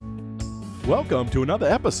Welcome to another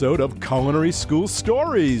episode of Culinary School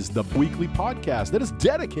Stories, the weekly podcast that is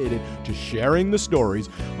dedicated to sharing the stories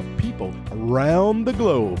of people around the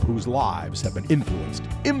globe whose lives have been influenced,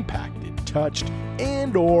 impacted, touched,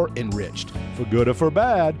 and or enriched, for good or for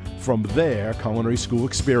bad, from their culinary school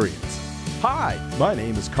experience. Hi, my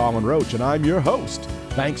name is Colin Roach, and I'm your host.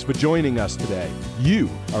 Thanks for joining us today. You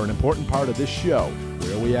are an important part of this show,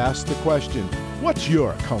 where we ask the question, what's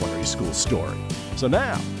your culinary school story? So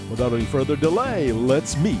now, without any further delay,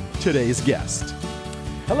 let's meet today's guest.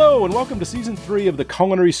 Hello, and welcome to Season 3 of the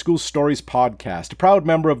Culinary School Stories podcast, a proud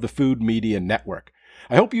member of the Food Media Network.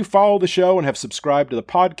 I hope you follow the show and have subscribed to the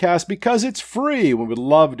podcast because it's free. We would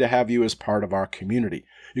love to have you as part of our community.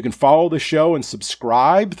 You can follow the show and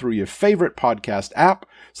subscribe through your favorite podcast app,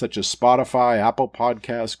 such as Spotify, Apple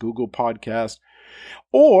Podcasts, Google Podcasts,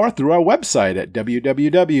 or through our website at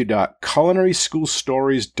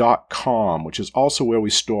www.culinaryschoolstories.com, which is also where we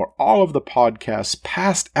store all of the podcast's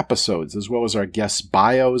past episodes, as well as our guests'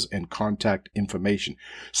 bios and contact information.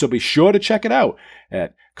 So be sure to check it out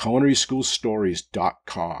at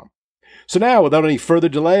culinaryschoolstories.com. So now, without any further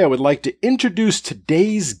delay, I would like to introduce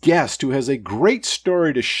today's guest, who has a great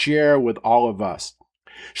story to share with all of us.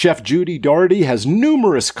 Chef Judy Doherty has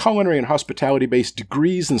numerous culinary and hospitality-based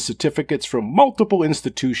degrees and certificates from multiple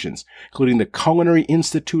institutions, including the Culinary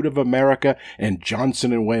Institute of America and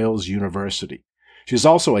Johnson & Wales University. She is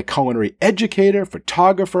also a culinary educator,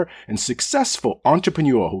 photographer, and successful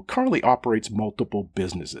entrepreneur who currently operates multiple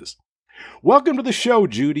businesses. Welcome to the show,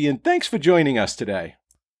 Judy, and thanks for joining us today.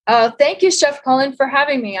 Thank you, Chef Colin, for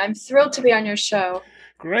having me. I'm thrilled to be on your show.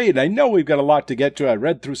 Great. I know we've got a lot to get to. I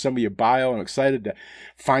read through some of your bio. I'm excited to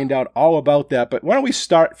find out all about that. But why don't we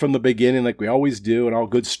start from the beginning like we always do and all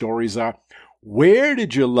good stories are. Where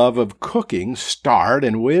did your love of cooking start,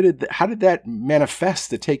 and how did that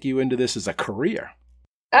manifest to take you into this as a career?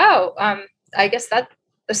 I guess that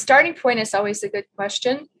the starting point is always a good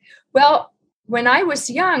question. Well, when I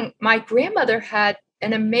was young, my grandmother had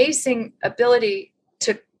an amazing ability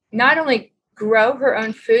to not only grow her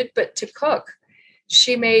own food, but to cook.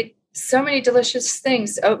 She made so many delicious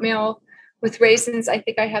things, oatmeal with raisins. I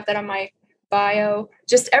think I have that on my bio.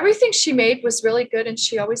 Just everything she made was really good, and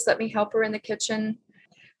she always let me help her in the kitchen.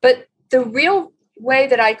 But the real way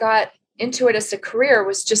that I got into it as a career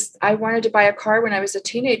was just I wanted to buy a car when I was a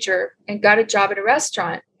teenager and got a job at a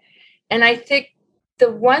restaurant. And I think the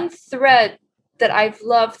one thread that I've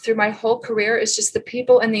loved through my whole career is just the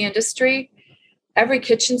people in the industry. Every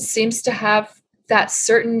kitchen seems to have that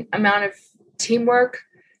certain amount of teamwork,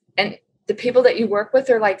 and the people that you work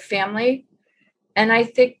with are like family. And I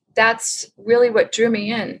think that's really what drew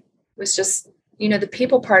me in, was just, the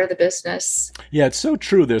people part of the business. Yeah, it's so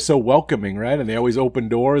true. They're so welcoming, right? And they always open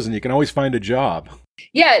doors and you can always find a job.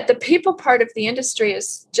 Yeah, the people part of the industry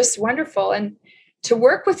is just wonderful. And to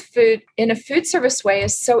work with food in a food service way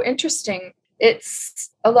is so interesting.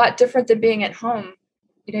 It's a lot different than being at home.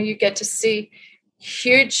 You get to see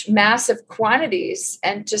huge, massive quantities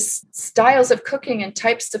and just styles of cooking and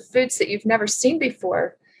types of foods that you've never seen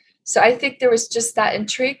before. So I think there was just that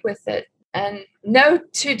intrigue with it. And no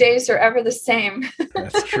 2 days are ever the same.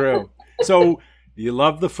 That's true. So you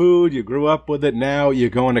love the food. You grew up with it. Now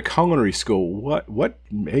you're going to culinary school. What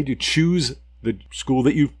made you choose the school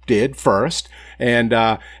that you did first? And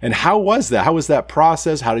how was that? How was that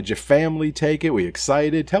process? How did your family take it? Were you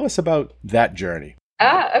excited? Tell us about that journey.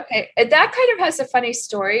 Okay. That kind of has a funny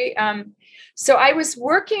story. So I was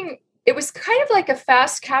working, it was kind of like a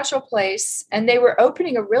fast casual place, and they were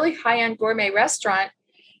opening a really high-end gourmet restaurant.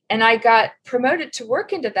 And I got promoted to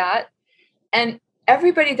work into that. And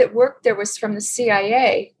everybody that worked there was from the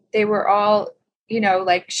CIA. They were all,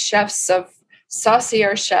 like chefs of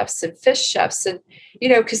saucier chefs and fish chefs. And,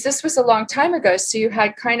 because this was a long time ago. So you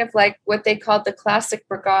had kind of like what they called the classic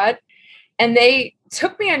brigade. And they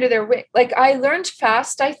took me under their wing. Like, I learned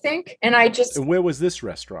fast, I think. And where was this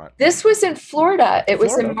restaurant? This was in Florida. It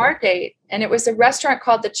was in Margate. And it was a restaurant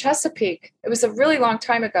called the Chesapeake. It was a really long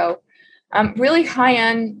time ago. Really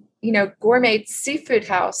high-end, gourmet seafood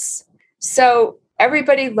house. So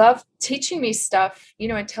everybody loved teaching me stuff,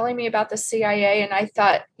 and telling me about the CIA. And I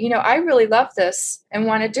thought, I really love this and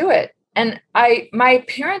want to do it. And my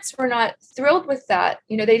parents were not thrilled with that.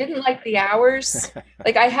 They didn't like the hours.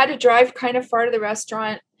 Like, I had to drive kind of far to the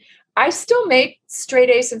restaurant. I still made straight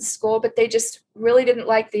A's in school, but they just really didn't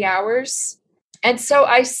like the hours. And so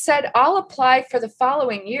I said, I'll apply for the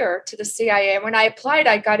following year to the CIA. And when I applied,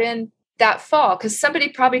 I got in that fall because somebody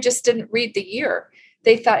probably just didn't read the year.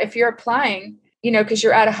 They thought if you're applying, because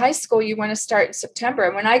you're out of high school, you want to start in September.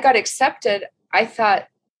 And when I got accepted, I thought,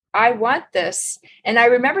 I want this. And I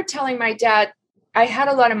remember telling my dad, I had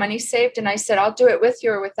a lot of money saved, and I said, I'll do it with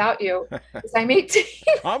you or without you, because I'm 18.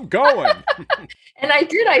 I'm going. And I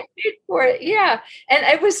did. I paid for it. Yeah. And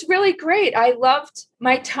it was really great. I loved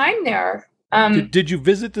my time there. Did you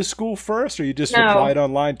visit the school first, or you just No. applied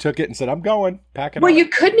online, took it, and said, I'm going, packing Well, up? you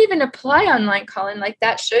couldn't even apply online, Colin. Like,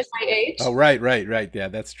 that shows my age. Oh, right. Yeah,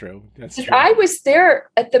 that's true. That's true. I was there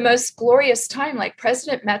at the most glorious time. Like,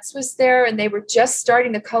 President Metz was there, and they were just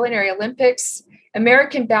starting the Culinary Olympics.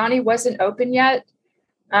 American Bounty wasn't open yet.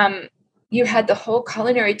 You had the whole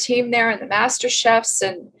culinary team there, and the master chefs,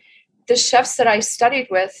 and the chefs that I studied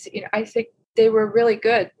with. I think they were really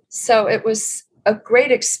good. So it was a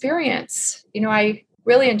great experience. I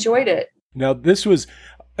really enjoyed it. Now, this was,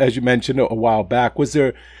 as you mentioned a while back, was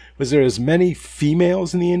there as many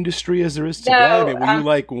females in the industry as there is today? No, I mean, were you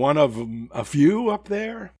like one of a few up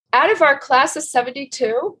there? Out of our class of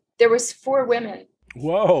 72, there was 4 women.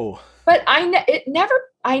 Whoa. But I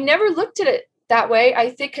never looked at it that way. I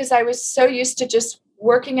think because I was so used to just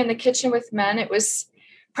working in the kitchen with men, it was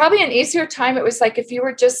probably an easier time. It was like, if you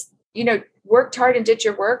were just, worked hard and did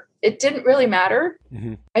your work, it didn't really matter.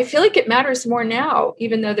 Mm-hmm. I feel like it matters more now,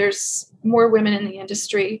 even though there's more women in the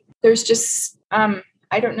industry. There's just,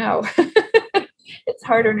 I don't know. It's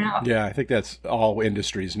harder now. Yeah, I think that's all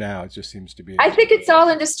industries now. It just seems to be. I think it's all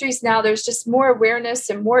industries now. There's just more awareness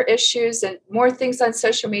and more issues and more things on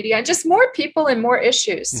social media and just more people and more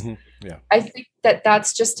issues. Mm-hmm. Yeah. I think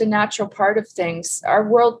that's just a natural part of things. Our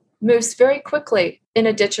world moves very quickly in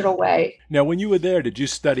a digital way. Now, when you were there, did you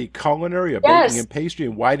study culinary or Yes. baking and pastry?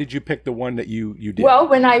 And why did you pick the one that you did? Well,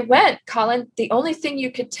 when I went, Colin, the only thing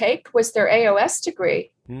you could take was their AOS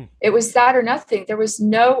degree. It was that or nothing. There was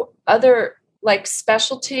no other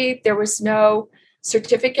specialty. There was no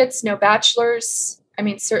certificates, no bachelor's. I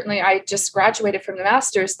mean, certainly I just graduated from the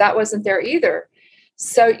master's. That wasn't there either.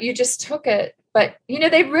 So you just took it. But,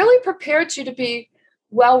 they really prepared you to be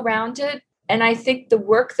well-rounded. And I think the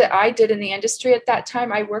work that I did in the industry at that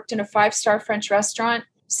time, I worked in a 5-star French restaurant.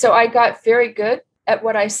 So I got very good at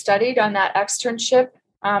what I studied on that externship.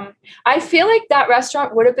 I feel like that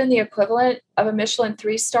restaurant would have been the equivalent of a Michelin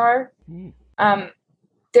 3-star.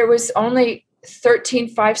 There was only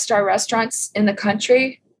 13 5-star restaurants in the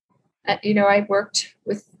country. I worked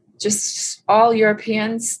with just all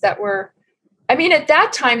Europeans that were, at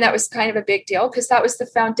that time, that was kind of a big deal because that was the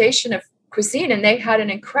foundation of cuisine, and they had an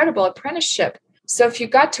incredible apprenticeship. So if you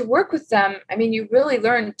got to work with them, you really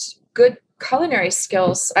learned good culinary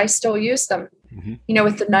skills. I still use them,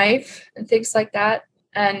 with the knife and things like that.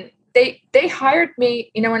 And they hired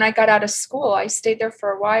me, when I got out of school. I stayed there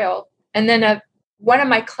for a while. And then one of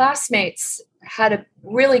my classmates had a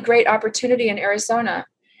really great opportunity in Arizona,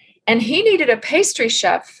 and he needed a pastry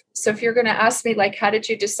chef. So if you're going to ask me, how did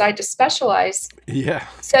you decide to specialize? Yeah.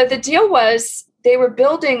 So the deal was they were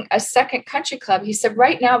building a second country club. He said,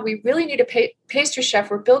 right now, we really need a pastry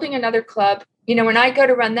chef. We're building another club. When I go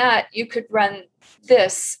to run that, you could run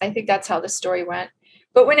this. I think that's how the story went.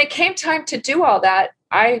 But when it came time to do all that,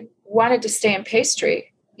 I wanted to stay in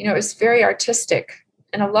pastry. It was very artistic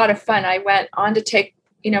and a lot of fun. I went on to take,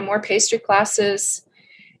 more pastry classes,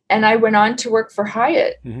 and I went on to work for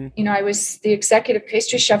Hyatt. I was the executive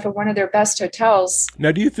pastry chef of one of their best hotels.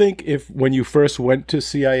 Now, do you think when you first went to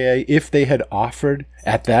CIA, if they had offered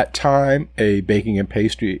at that time a baking and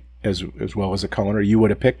pastry as well as a culinary, you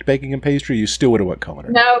would have picked baking and pastry? You still would have went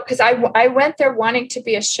culinary? No, because I went there wanting to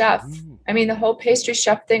be a chef. The whole pastry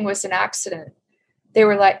chef thing was an accident. They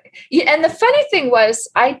were and the funny thing was,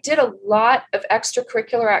 I did a lot of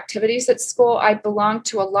extracurricular activities at school. I belonged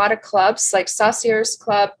to a lot of clubs like Sauciers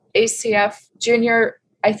Club, ACF Junior,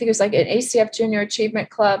 I think it was an ACF Junior Achievement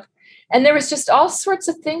Club. And there was just all sorts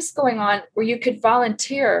of things going on where you could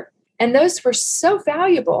volunteer. And those were so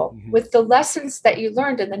valuable with the lessons that you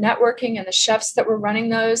learned and the networking and the chefs that were running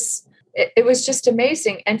those. It was just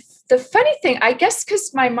amazing. And the funny thing, I guess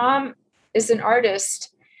because my mom is an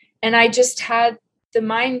artist and I just had the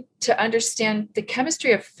mind to understand the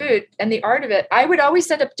chemistry of food and the art of it, I would always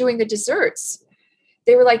end up doing the desserts.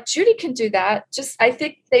 They were like, Judy can do that. I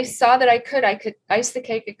think they saw that I could ice the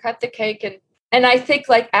cake and cut the cake. And I think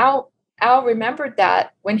Al remembered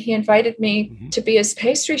that when he invited me to be his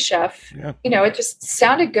pastry chef. Yeah. It just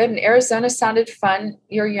sounded good, and Arizona sounded fun.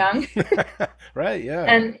 You're young. Right.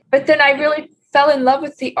 Yeah. But then I really fell in love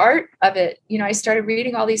with the art of it. I started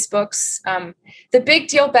reading all these books. The big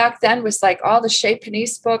deal back then was all the Chez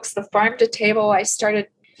Panisse books, the Farm to Table. I started,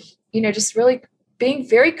 just really being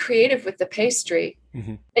very creative with the pastry.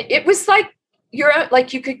 It was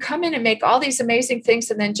you could come in and make all these amazing things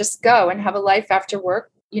and then just go and have a life after work.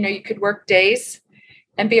 You could work days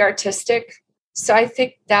and be artistic. So I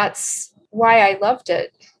think that's why I loved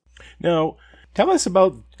it. Now, Tell us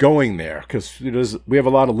about going there, because we have a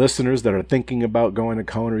lot of listeners that are thinking about going to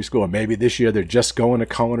culinary school, or maybe this year they're just going to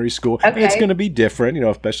culinary school. Okay. And it's going to be different,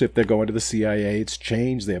 especially if they're going to the CIA. It's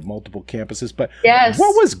changed. They have multiple campuses. But yes.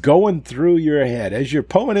 What was going through your head as you're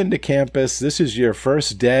pulling into campus? This is your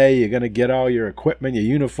first day. You're going to get all your equipment, your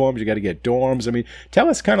uniforms. You got to get dorms. I mean, tell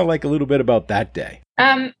us kind of like a little bit about that day.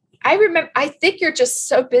 I think you're just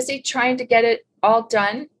so busy trying to get it all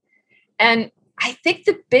done. And I think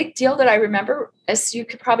the big deal that I remember, as you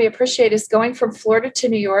could probably appreciate, is going from Florida to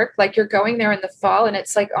New York. Like, you're going there in the fall and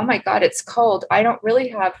it's like, oh my God, it's cold. I don't really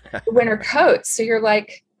have the winter coat. So you're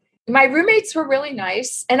like, my roommates were really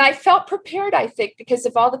nice. And I felt prepared, I think, because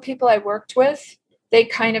of all the people I worked with. They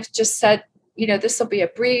kind of just said, this will be a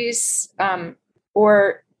breeze,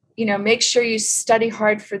 or, make sure you study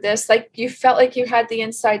hard for this. Like, you felt like you had the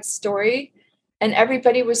inside story, and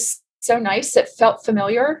everybody was so nice. It felt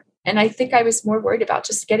familiar. And I think I was more worried about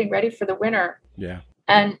just getting ready for the winter. Yeah.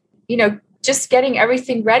 And, just getting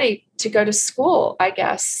everything ready to go to school, I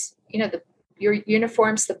guess, your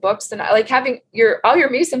uniforms, the books, and like having all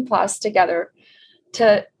your mise en place together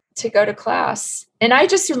to go to class. And I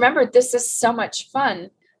just remembered, this is so much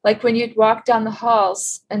fun. Like when you'd walk down the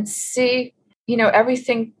halls and see,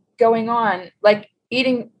 everything going on, like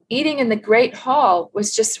eating in the Great Hall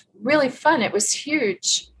was just really fun. It was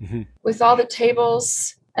huge with all the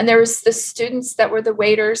tables. And there was the students that were the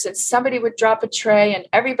waiters, and somebody would drop a tray and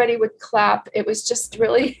everybody would clap. It was just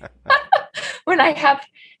really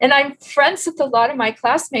and I'm friends with a lot of my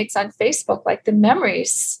classmates on Facebook, like the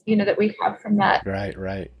memories, that we have from that.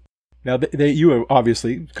 Right. Now, you were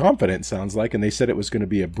obviously confident, sounds like, and they said it was going to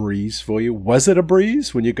be a breeze for you. Was it a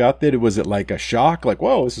breeze when you got there? Was it like a shock? Like,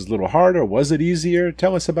 whoa, this is a little harder. Was it easier?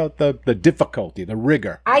 Tell us about the difficulty, the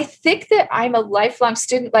rigor. I think that I'm a lifelong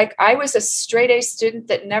student. Like, I was a straight A student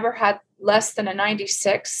that never had less than a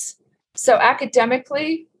 96. So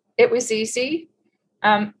academically, it was easy.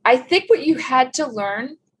 I think what you had to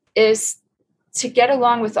learn is to get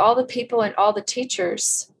along with all the people and all the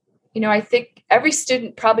teachers. I think every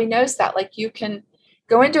student probably knows that. Like, you can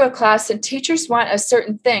go into a class and teachers want a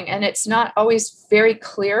certain thing, and it's not always very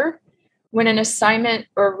clear when an assignment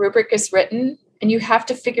or rubric is written, and you have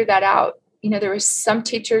to figure that out. There were some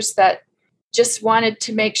teachers that just wanted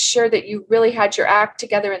to make sure that you really had your act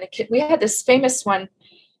together. And we had this famous one.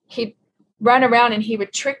 He'd run around and he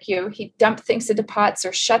would trick you. He'd dump things into pots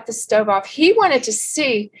or shut the stove off. He wanted to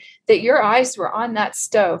see that your eyes were on that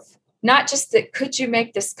stove. Not just that, could you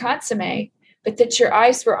make this consomme, but that your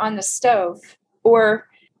eyes were on the stove. Or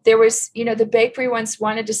there was, the bakery ones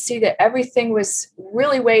wanted to see that everything was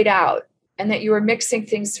really weighed out and that you were mixing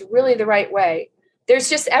things really the right way. There's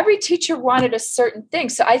just, every teacher wanted a certain thing.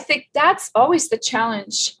 So I think that's always the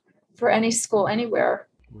challenge for any school anywhere.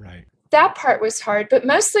 Right. That part was hard, but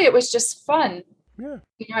mostly it was just fun. Yeah.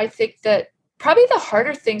 I think that probably the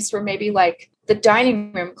harder things were maybe like the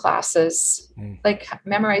dining room classes, like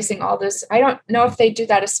memorizing all this. I don't know if they do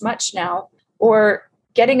that as much now, or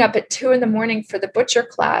getting up at 2 a.m. for the butcher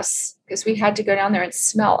class, because we had to go down there and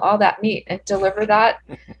smell all that meat and deliver that.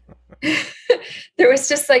 There was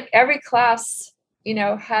just like every class,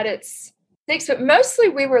 had its things, but mostly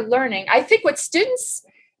we were learning. I think what students,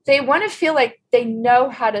 they want to feel like they know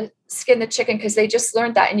how to skin the chicken because they just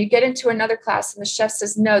learned that. And you get into another class and the chef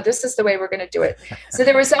says, no, this is the way we're going to do it. So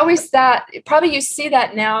there was always that. Probably you see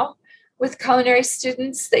that now with culinary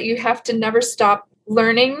students, that you have to never stop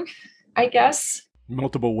learning, I guess.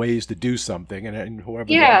 Multiple ways to do something, and whoever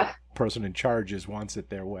the person in charge is wants it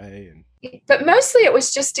their way. But mostly it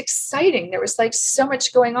was just exciting. There was like so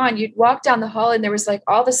much going on. You'd walk down the hall and there was like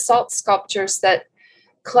all the salt sculptures that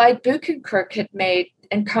Clyde Buchenkirk had made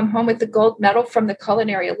and come home with the gold medal from the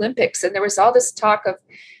Culinary Olympics. And there was all this talk of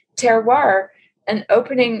terroir and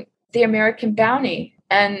opening the American Bounty.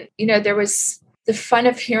 And, there was the fun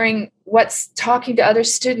of talking to other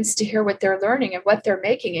students to hear what they're learning and what they're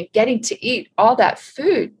making, and getting to eat all that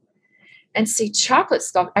food and see chocolate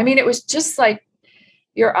sculpture. I mean, it was just like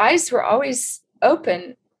your eyes were always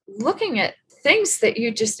open looking at things that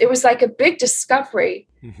it was like a big discovery.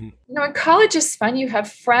 Mm-hmm. In college is fun. You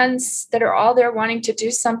have friends that are all there wanting to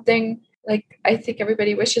do something. Like, I think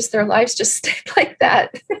everybody wishes their lives just stayed like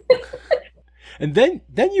that. And then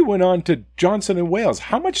you went on to Johnson & Wales.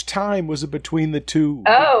 How much time was it between the two?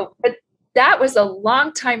 Oh, but that was a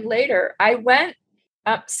long time later. I went,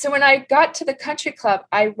 so when I got to the country club,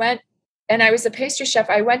 I went, and I was a pastry chef.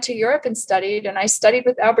 I went to Europe and I studied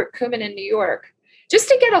with Albert Kuman in New York, just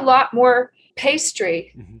to get a lot more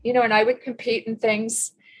pastry, and I would compete in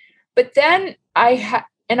things. But then I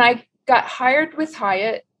got hired with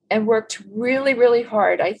Hyatt and worked really, really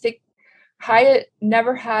hard. I think Hyatt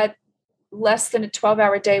never had less than a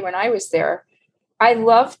 12-hour day when I was there. I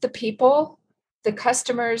loved the people, the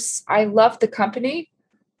customers. I loved the company.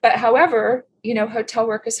 But however, hotel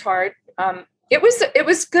work is hard. It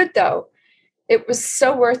was good though. It was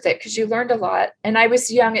so worth it because you learned a lot. And I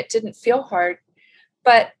was young. It didn't feel hard.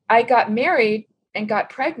 But I got married and got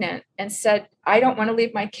pregnant and said, I don't want to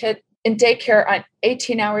leave my kid in daycare on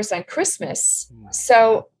 18 hours on Christmas.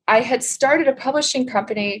 So I had started a publishing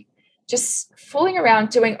company, just fooling around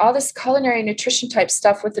doing all this culinary nutrition type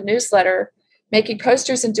stuff with the newsletter, making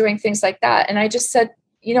posters and doing things like that. And I just said,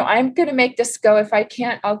 I'm going to make this go. If I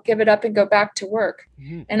can't, I'll give it up and go back to work.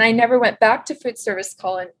 Mm-hmm. And I never went back to food service,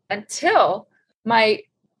 Colin, until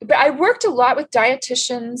but I worked a lot with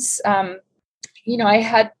dietitians.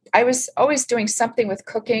 I was always doing something with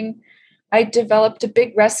cooking. I developed a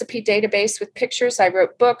big recipe database with pictures. I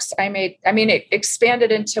wrote books. It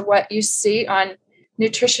expanded into what you see on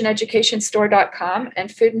nutritioneducationstore.com and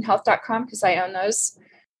foodandhealth.com because I own those.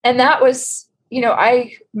 And that was,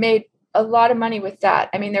 I made a lot of money with that.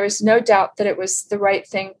 There was no doubt that it was the right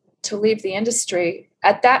thing to leave the industry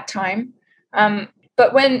at that time.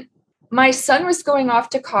 But when my son was going off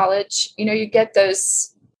to college, you get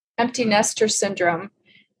those empty nester syndrome.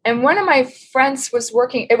 And one of my friends was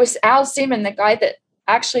working, it was Al Zeman, the guy that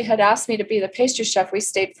actually had asked me to be the pastry chef. We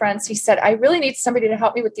stayed friends. He said, I really need somebody to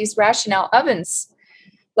help me with these Rationale ovens,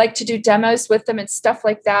 like to do demos with them and stuff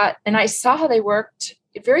like that. And I saw how they worked,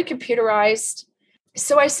 very computerized.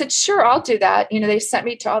 So I said, sure, I'll do that. They sent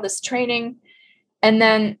me to all this training. And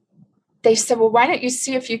then they said, well, why don't you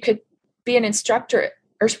see if you could be an instructor?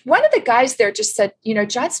 Or one of the guys there just said,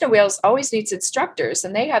 Johnson & Wales always needs instructors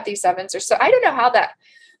and they have these ovens. Or so I don't know how that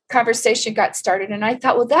conversation got started. And I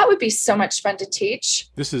thought, well, that would be so much fun to teach.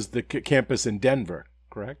 This is the campus in Denver,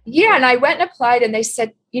 correct? Yeah. And I went and applied and they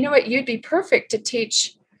said, you know what, you'd be perfect to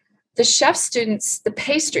teach the chef students the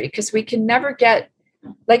pastry because we can never get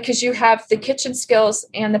because you have the kitchen skills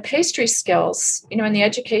and the pastry skills, and the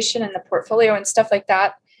education and the portfolio and stuff like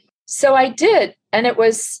that. So I did. And it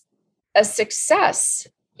was a success,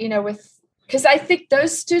 because I think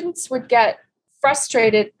those students would get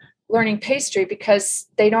frustrated learning pastry because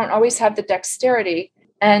they don't always have the dexterity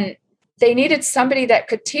and they needed somebody that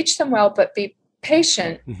could teach them well, but be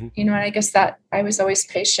patient, mm-hmm. And I guess that I was always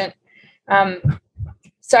patient.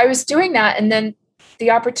 So I was doing that. And then the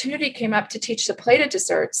opportunity came up to teach the plated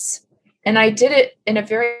desserts. And I did it in a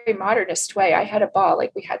very modernist way. I had a ball,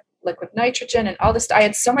 we had liquid nitrogen and all this. I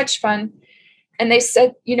had so much fun. And they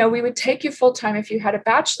said, we would take you full time if you had a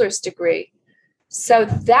bachelor's degree. So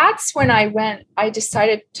that's when I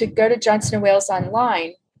decided to go to Johnson & Wales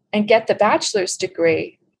online and get the bachelor's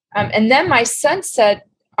degree. And then my son said,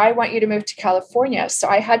 I want you to move to California. So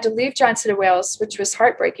I had to leave Johnson & Wales, which was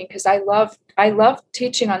heartbreaking because I loved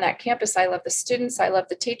teaching on that campus. I love the students. I love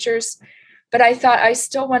the teachers. But I thought I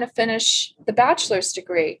still want to finish the bachelor's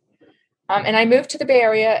degree. And I moved to the Bay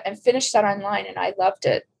Area and finished that online, and I loved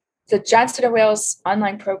it. The Johnson & Wales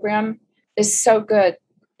online program is so good.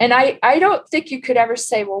 And I don't think you could ever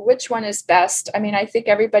say, well, which one is best? I think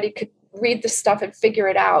everybody could read the stuff and figure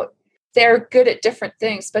it out. They're good at different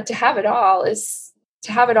things, but to have it all is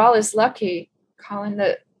lucky, Colin.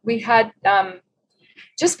 That we had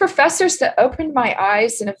just professors that opened my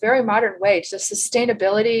eyes in a very modern way to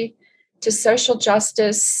sustainability, to social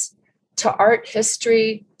justice, to art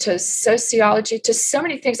history, to sociology, to so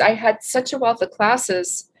many things. I had such a wealth of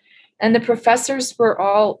classes. And the professors were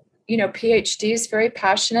all, PhDs, very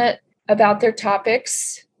passionate about their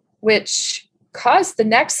topics, which caused the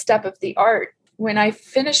next step of the art. When I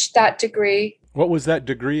finished that degree. What was that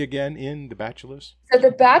degree again in the bachelor's? So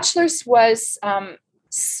the bachelor's was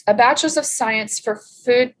a bachelor's of science for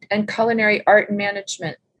food and culinary art and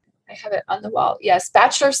management. I have it on the wall. Yes,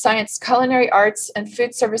 Bachelor of Science, Culinary Arts and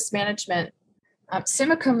Food Service Management.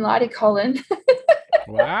 Summa cum laude, Colin.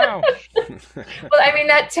 Wow. Well,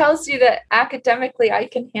 that tells you that academically I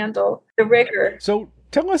can handle the rigor. So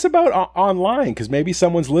tell us about online, because maybe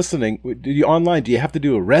someone's listening. Do you have to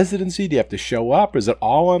do a residency? Do you have to show up? Is it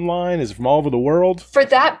all online? Is it from all over the world? For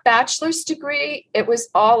that bachelor's degree, it was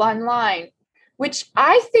all online, which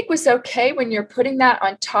I think was okay when you're putting that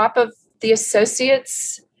on top of the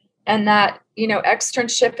associates and that,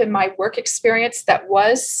 externship in my work experience that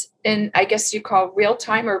was in, I guess you call real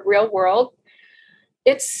time or real world.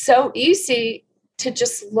 It's so easy to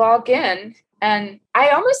just log in. And I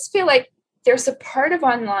almost feel like there's a part of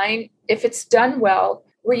online, if it's done well,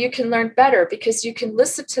 where you can learn better because you can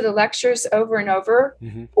listen to the lectures over and over,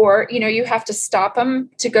 mm-hmm. or, you have to stop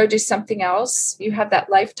them to go do something else. You have that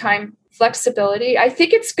lifetime flexibility. I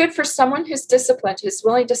think it's good for someone who's disciplined, who's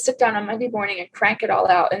willing to sit down on Monday morning and crank it all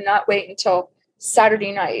out and not wait until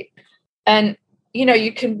Saturday night. And,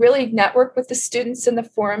 you can really network with the students in the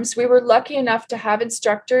forums. We were lucky enough to have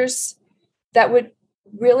instructors that would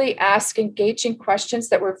really ask engaging questions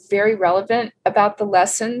that were very relevant about the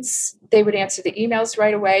lessons. They would answer the emails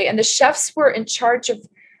right away. And the chefs were in charge of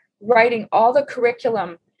writing all the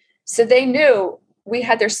curriculum. So they knew we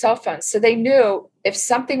had their cell phones. So they knew if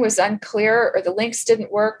something was unclear or the links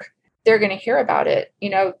didn't work, they're going to hear about it.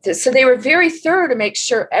 So they were very thorough to make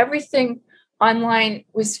sure everything online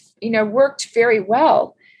was, worked very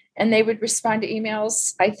well. And they would respond to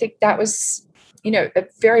emails. I think that was,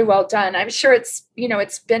 very well done. I'm sure it's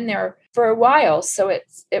been there for a while. So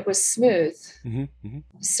it was smooth. Mm-hmm, mm-hmm.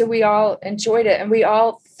 So we all enjoyed it and we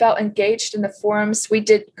all felt engaged in the forums. We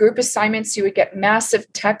did group assignments. You would get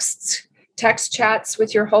massive text chats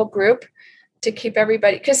with your whole group to keep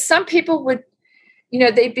everybody, because some people would,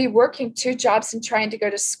 they'd be working 2 jobs and trying to go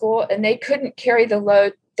to school and they couldn't carry the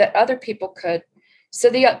load that other people could. So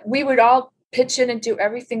we would all pitch in and do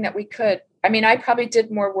everything that we could. I mean, I probably did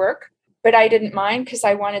more work, but I didn't mind because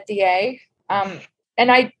I wanted the A.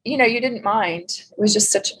 And you didn't mind. It was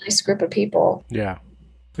just such a nice group of people. Yeah.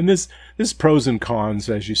 And there's pros and cons,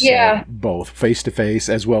 as you said, both face-to-face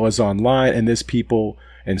as well as online. And there's people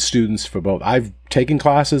and students for both. I've taken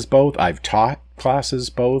classes both. I've taught classes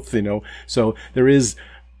both, so there is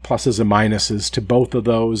pluses and minuses to both of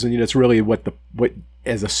those. And, it's really what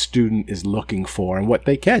as a student is looking for and what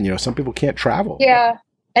they can, some people can't travel. Yeah.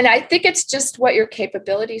 And I think it's just what your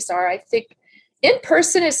capabilities are. I think in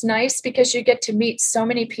person is nice because you get to meet so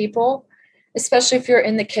many people, especially if you're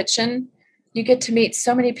in the kitchen. You get to meet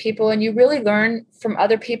so many people and you really learn from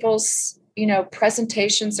other people's,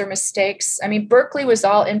 presentations or mistakes. I mean, Berkeley was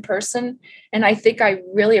all in person. And I think I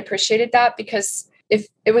really appreciated that because if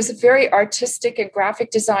it was a very artistic and graphic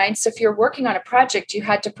design. So if you're working on a project, you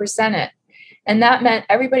had to present it. And that meant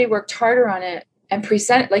everybody worked harder on it and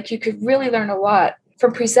present it. Like you could really learn a lot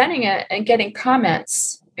from presenting it and getting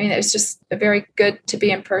comments. I mean, it was just very good to be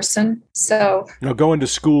in person. So going to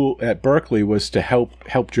school at Berkeley was to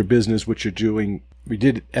help your business, what you're doing. We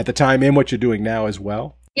did at the time and what you're doing now as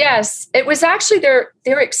well. Yes, it was actually their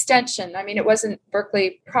extension. I mean, it wasn't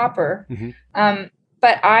Berkeley proper,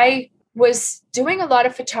 but I was doing a lot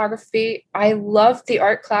of photography. I loved the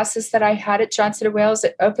art classes that I had at Johnson & Wales.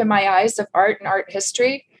 It opened my eyes of art and art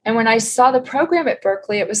history. And when I saw the program at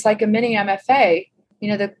Berkeley, it was like a mini MFA.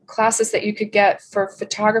 The classes that you could get for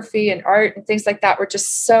photography and art and things like that were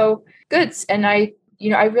just so good. And I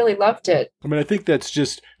really loved it. I mean, I think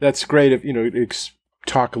that's great if,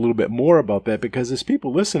 talk a little bit more about that, because there's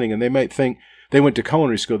people listening and they might think they went to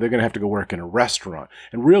culinary school, they're going to have to go work in a restaurant.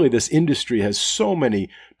 And really, this industry has so many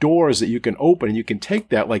doors that you can open, and you can take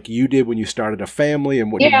that like you did when you started a family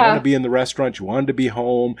and what you want to be in the restaurant, you wanted to be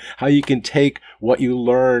home, how you can take what you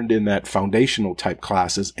learned in that foundational type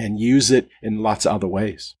classes and use it in lots of other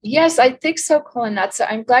ways. Yes, I think so, Colin.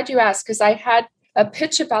 I'm glad you asked, because I had a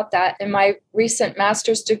pitch about that in my recent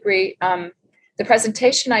master's degree, the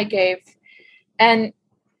presentation I gave. And,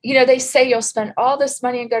 they say you'll spend all this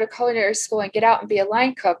money and go to culinary school and get out and be a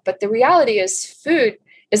line cook. But the reality is food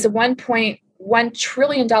is a $1.1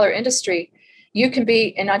 trillion industry. You can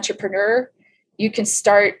be an entrepreneur. You can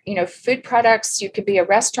start, food products. You could be a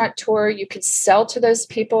restaurateur. You could sell to those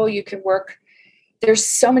people. You can work. There's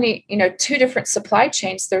so many, 2 different supply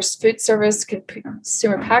chains. There's food service,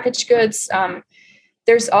 consumer packaged goods.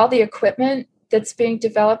 There's all the equipment that's being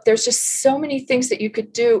developed. There's just so many things that you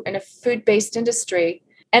could do in a food-based industry.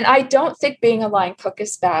 And I don't think being a line cook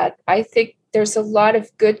is bad. I think there's a lot of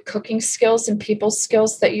good cooking skills and people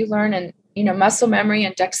skills that you learn, and, muscle memory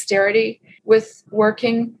and dexterity with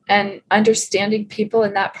working and understanding people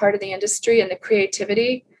in that part of the industry and the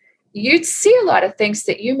creativity. You'd see a lot of things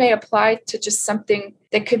that you may apply to just something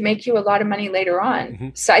that could make you a lot of money later on. Mm-hmm.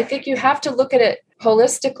 So I think you have to look at it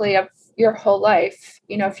holistically of your whole life.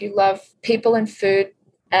 If you love people and food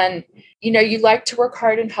and, you like to work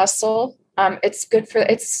hard and hustle, it's good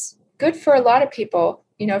for a lot of people,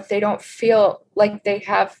 if they don't feel like they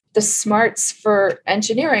have the smarts for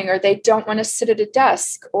engineering, or they don't want to sit at a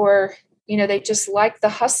desk, or, they just like the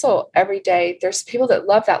hustle every day. There's people that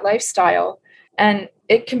love that lifestyle, and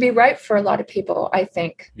it can be right for a lot of people, I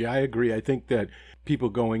think. Yeah, I agree. I think that people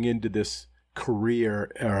going into this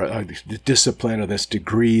career or the discipline or this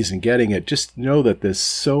degrees and getting it, just know that there's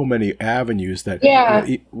so many avenues that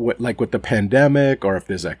like with the pandemic, or if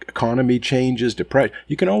there's economy changes, depression,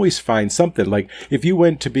 you can always find something. Like if you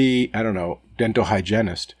went to be, I don't know, dental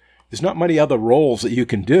hygienist, there's not many other roles that you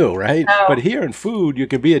can do, right? No. But here in food, you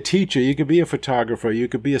could be a teacher, you could be a photographer, you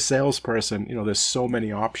could be a salesperson. There's so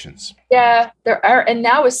many options. Yeah, there are. And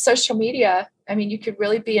now with social media, I mean, you could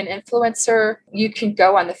really be an influencer. You can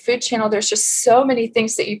go on the Food Channel. There's just so many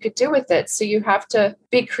things that you could do with it. So you have to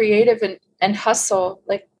be creative and hustle,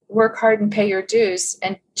 like work hard and pay your dues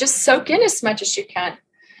and just soak in as much as you can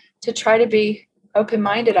to try to be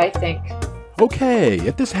open-minded, I think. Okay,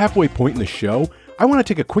 at this halfway point in the show, I want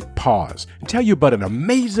to take a quick pause and tell you about an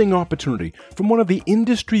amazing opportunity from one of the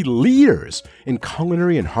industry leaders in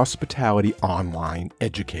culinary and hospitality online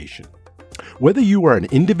education. Whether you are an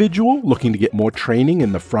individual looking to get more training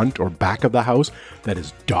in the front or back of the house that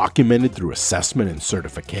is documented through assessment and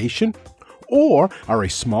certification, or are a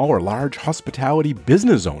small or large hospitality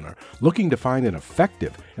business owner looking to find an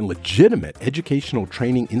effective and legitimate educational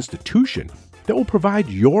training institution that will provide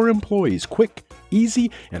your employees quick,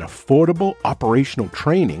 easy, and affordable operational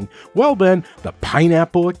training, well then, the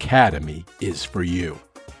Pineapple Academy is for you.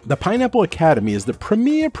 The Pineapple Academy is the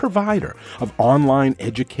premier provider of online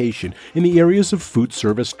education in the areas of food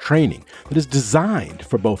service training that is designed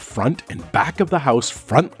for both front and back of the house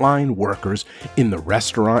frontline workers in the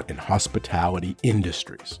restaurant and hospitality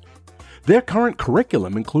industries. Their current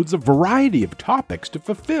curriculum includes a variety of topics to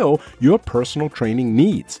fulfill your personal training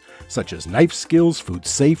needs, such as knife skills, food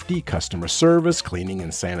safety, customer service, cleaning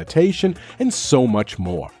and sanitation, and so much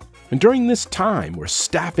more. And during this time where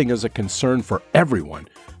staffing is a concern for everyone,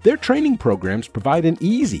 their training programs provide an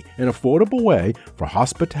easy and affordable way for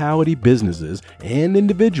hospitality businesses and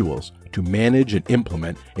individuals to manage and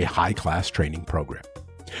implement a high-class training program.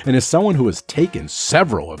 And as someone who has taken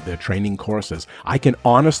several of their training courses, I can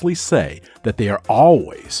honestly say that they are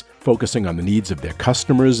always focusing on the needs of their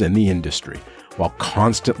customers and the industry while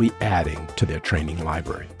constantly adding to their training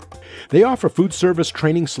library. They offer food service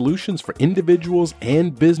training solutions for individuals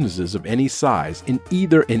and businesses of any size in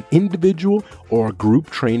either an individual or group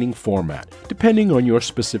training format, depending on your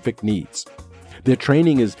specific needs. Their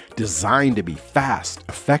training is designed to be fast,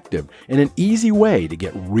 effective, and an easy way to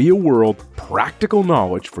get real-world, practical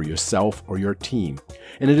knowledge for yourself or your team.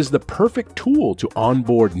 And it is the perfect tool to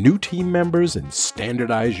onboard new team members and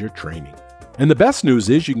standardize your training. And the best news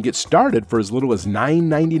is you can get started for as little as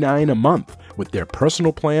 $9.99 a month with their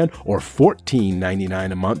personal plan or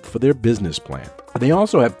 $14.99 a month for their business plan. They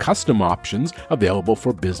also have custom options available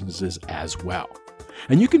for businesses as well.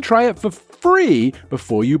 And you can try it for free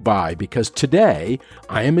before you buy, because today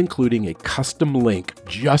I am including a custom link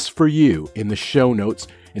just for you in the show notes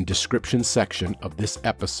and description section of this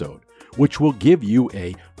episode, which will give you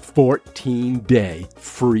a 14-day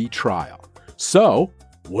free trial. So,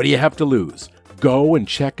 what do you have to lose? Go and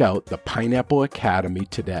check out the Pineapple Academy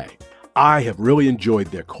today. I have really enjoyed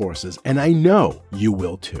their courses, and I know you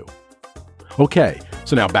will too. Okay,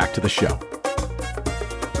 so now back to the show.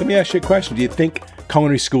 Let me ask you a question. Do you think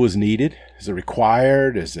culinary school is needed? Is it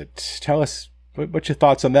required? Tell us, what's your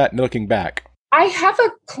thoughts on that looking back? I have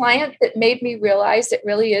a client that made me realize it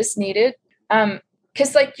really is needed.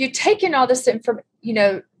 Because you take in all this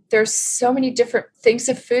information, there's so many different things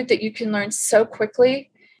of food that you can learn so quickly.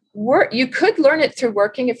 You could learn it through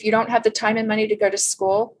working. If you don't have the time and money to go to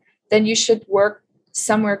school, then you should work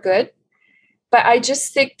somewhere good. But I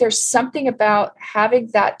just think there's something about having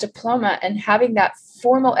that diploma and having that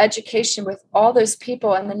formal education with all those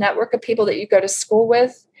people and the network of people that you go to school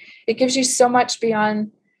with. It gives you so much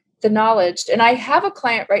beyond the knowledge. And I have a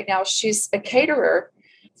client right now. She's a caterer,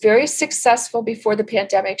 very successful before the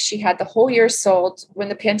pandemic. She had the whole year sold. When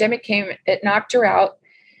the pandemic came, it knocked her out.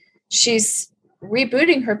 She's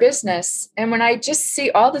rebooting her business. And when I just see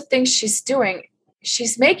all the things she's doing,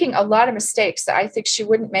 she's making a lot of mistakes that I think she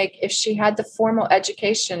wouldn't make if she had the formal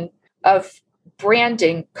education of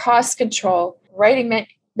branding, cost control, writing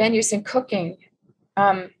menus, and cooking.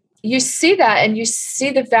 You see that, and you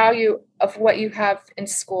see the value of what you have in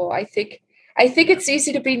school. I think it's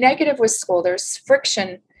easy to be negative with school. There's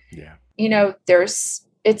friction. Yeah.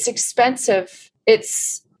 It's expensive.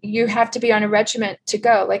 You have to be on a regiment to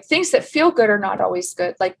go. Things that feel good are not always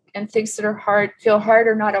good. And things that are feel hard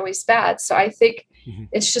are not always bad. So I think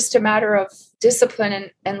it's just a matter of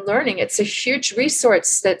discipline and learning. It's a huge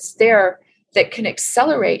resource that's there that can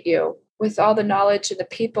accelerate you with all the knowledge and the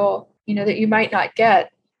people, that you might not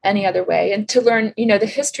get any other way. And to learn, the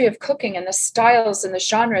history of cooking and the styles and the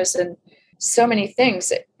genres and so many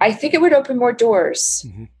things. I think it would open more doors.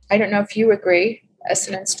 Mm-hmm. I don't know if you agree as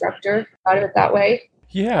an instructor, thought of it that way.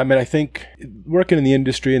 Yeah, I think working in the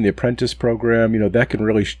industry and the apprentice program, that can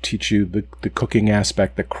really teach you the cooking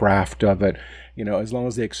aspect, the craft of it. as long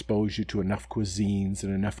as they expose you to enough cuisines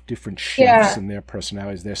and enough different chefs and their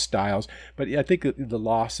personalities, their styles. But I think the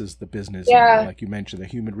loss is the business, like you mentioned, the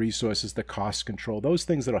human resources, the cost control, those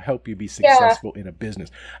things that'll help you be successful in a business.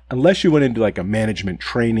 Unless you went into like a management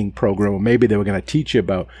training program, or maybe they were going to teach you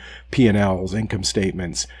about P&Ls, income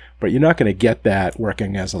statements, but you're not going to get that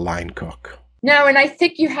working as a line cook. No, and I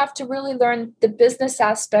think you have to really learn the business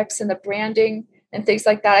aspects and the branding and things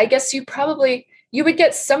like that. I guess you would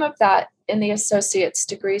get some of that in the associate's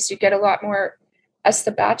degrees. You get a lot more as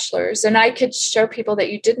the bachelor's. And I could show people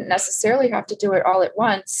that you didn't necessarily have to do it all at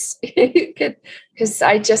once, because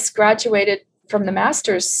I just graduated from the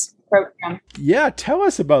master's program. Yeah, tell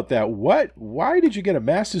us about that. Why did you get a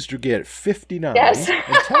master's degree at 59? Yes.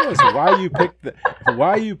 And tell us why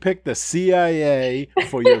you picked the CIA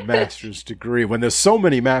for your master's degree when there's so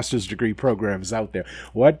many master's degree programs out there.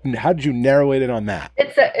 How did you narrow it in on that?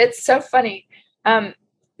 It's so funny.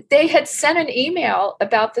 They had sent an email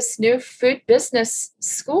about this new food business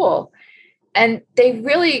school, and they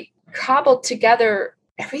really cobbled together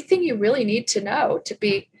everything you really need to know to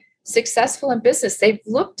be successful in business. They've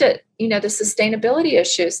looked at, the sustainability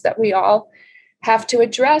issues that we all have to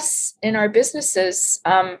address in our businesses.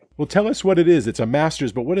 Well, tell us what it is. It's a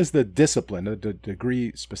master's, but what is the discipline, the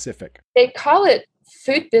degree specific? They call it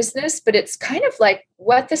food business, but it's kind of like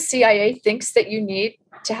what the CIA thinks that you need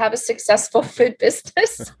to have a successful food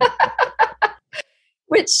business,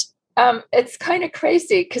 which it's kind of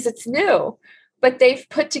crazy because it's new, but they've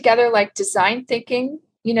put together like design thinking,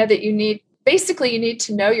 that you need. Basically, you need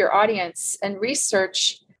to know your audience and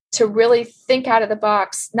research to really think out of the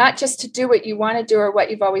box, not just to do what you want to do or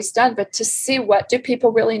what you've always done, but to see what do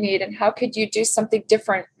people really need and how could you do something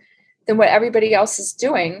different than what everybody else is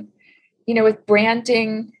doing. With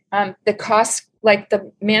branding, the cost, like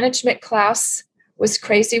the management class was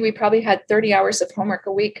crazy. We probably had 30 hours of homework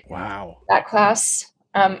a week. Wow. That class.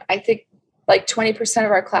 I think like 20%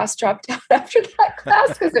 of our class dropped out after that class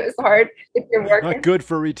because it was hard if you're working. Not good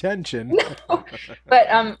for retention. No. But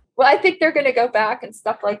I think they're going to go back and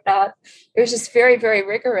stuff like that. It was just very, very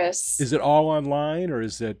rigorous. Is it all online or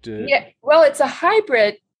is it? Yeah. Well, it's a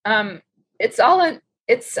hybrid. It's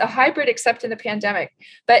a hybrid except in the pandemic.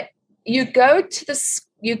 But you go to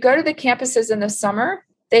the campuses in the summer.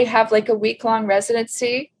 They have like a week-long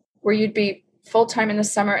residency where you'd be full-time in the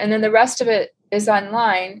summer, and then the rest of it is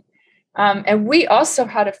online. And we also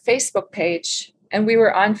had a Facebook page, and we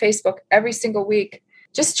were on Facebook every single week,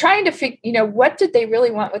 just trying to figure, what did they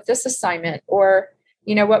really want with this assignment? Or,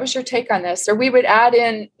 what was your take on this? Or we would add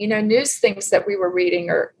in, news things that we were reading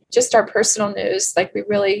or just our personal news. Like we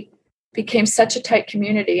really became such a tight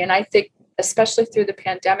community. And I think especially through the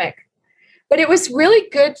pandemic, but it was really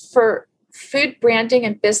good for food branding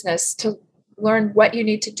and business to learn what you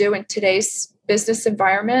need to do in today's business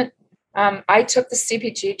environment. I took the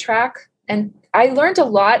CPG track and I learned a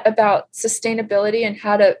lot about sustainability and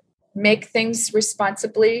how to make things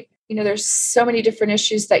responsibly. There's so many different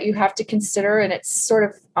issues that you have to consider, and it's sort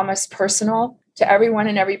of almost personal to everyone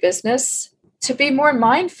in every business to be more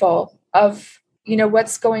mindful of,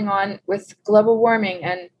 what's going on with global warming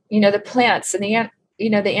and, the plants and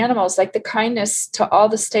the animals, like the kindness to all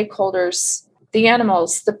the stakeholders, the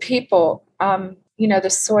animals, the people, the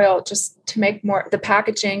soil, just to make more, the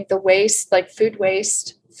packaging, the waste, like food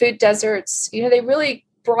waste, food deserts, they really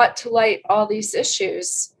brought to light all these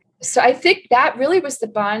issues. So I think that really was the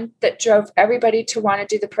bond that drove everybody to want to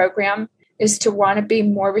do the program, is to want to be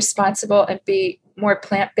more responsible and be more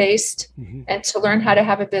plant-based and to learn how to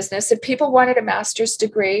have a business. If people wanted a master's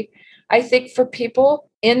degree, I think for people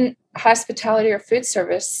in hospitality or food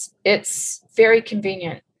service, it's very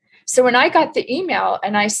convenient. So when I got the email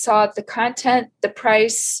and I saw the content, the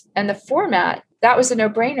price, and the format, that was a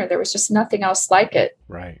no-brainer. There was just nothing else like it.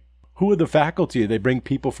 Right. Who are the faculty? They bring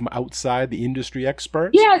people from outside, the industry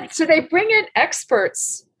experts? Yeah, so they bring in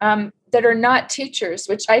experts that are not teachers,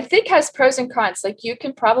 which I think has pros and cons. Like you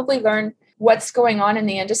can probably learn what's going on in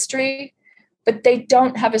the industry, but they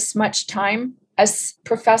don't have as much time as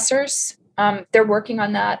professors. They're working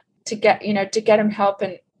on that to get them help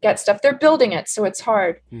and get stuff. They're building it, so it's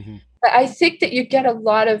hard. But I think that you get a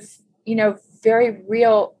lot of, very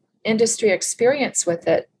real industry experience with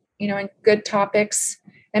it, and good topics.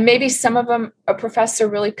 And maybe some of them a professor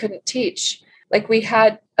really couldn't teach. Like we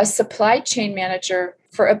had a supply chain manager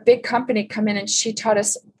for a big company come in and she taught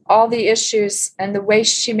us all the issues and the way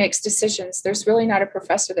she makes decisions. There's really not a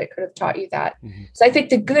professor that could have taught you that. So I think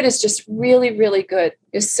the good is just really, really good,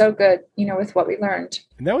 is so good, with what we learned.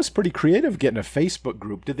 And that was pretty creative, getting a Facebook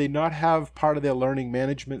group. Did they not have part of their learning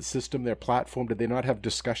management system, their platform? Did they not have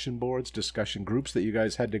discussion boards, discussion groups that you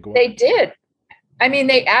guys had to go? They did. I mean,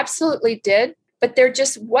 they absolutely did. but there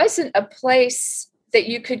just wasn't a place that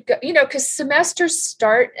you could go, because semesters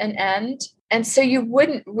start and end. And so you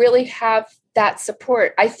wouldn't really have that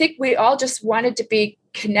support. I think we all just wanted to be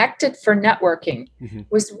connected for networking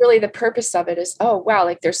was really the purpose of it is, oh, wow,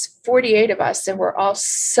 like there's 48 of us and we're all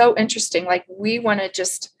so interesting. Like we want to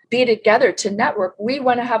just be together to network. We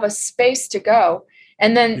want to have a space to go.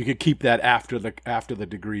 And then you could keep that after the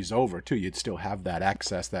degree's over too. You'd still have that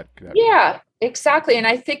access. Yeah, exactly. And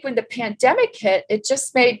I think when the pandemic hit,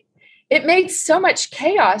 it made so much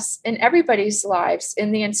chaos in everybody's lives,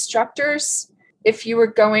 in the instructors. If you were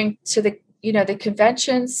going to the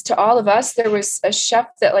conventions, to all of us, there was a chef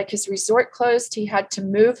that like his resort closed. He had to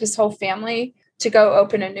move his whole family to go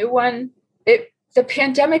open a new one. The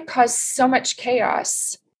pandemic caused so much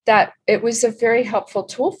chaos that it was a very helpful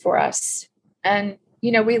tool for us. And,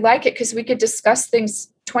 we like it because we could discuss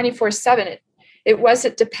things 24/7. It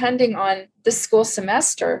wasn't depending on the school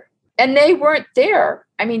semester. And they weren't there.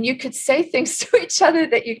 I mean, you could say things to each other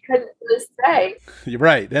that you couldn't really say. You're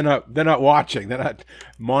right. They're not watching. They're not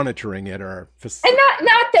monitoring it, and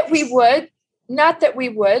not that we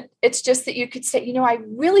would. It's just that you could say, I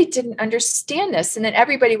really didn't understand this, and then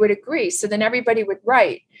everybody would agree. So then everybody would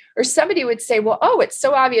write, or somebody would say, well, oh, it's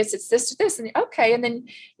so obvious. It's this or this, and okay, and then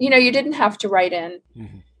you didn't have to write in.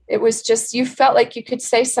 Mm-hmm. It was just you felt like you could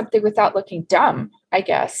say something without looking dumb, I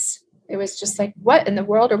guess. It was just like, what in the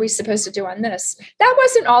world are we supposed to do on this? That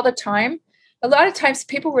wasn't all the time. A lot of times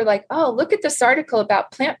people were like, oh, look at this article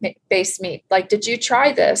about plant-based meat. Like, did you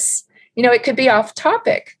try this? It could be off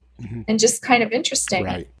topic and just kind of interesting,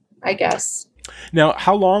 right. I guess. Now,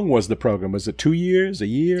 how long was the program? Was it 2 years, a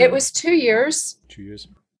year? It was 2 years. 2 years?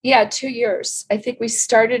 Yeah, 2 years. I think we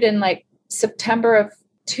started in like September of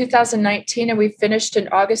 2019 and we finished in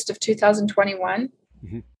August of 2021.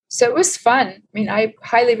 Mm-hmm. So it was fun. I mean, I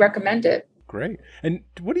highly recommend it. Great. And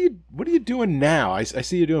what are you doing now? I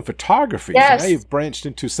see you're doing photography. Yes. So now you've branched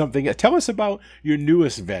into something. Tell us about your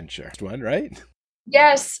newest venture. One, right?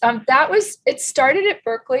 Yes. It started at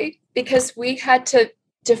Berkeley because we had to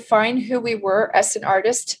define who we were as an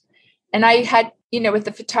artist. And I had, with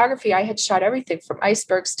the photography, I had shot everything from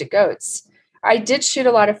icebergs to goats. I did shoot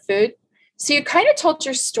a lot of food. So you kind of told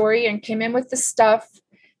your story and came in with the stuff.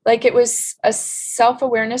 Like it was a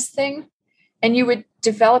self-awareness thing, and you would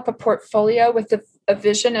develop a portfolio with a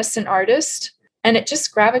vision as an artist, and it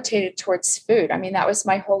just gravitated towards food. I mean, that was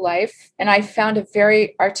my whole life, and I found a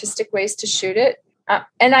very artistic ways to shoot it.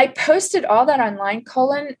 And I posted all that online,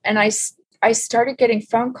 Colin, and I started getting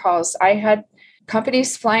phone calls. I had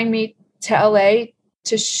companies flying me to LA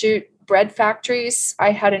to shoot bread factories.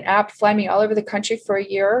 I had an app fly me all over the country for a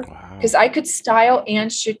year because I could style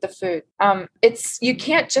and shoot the food. You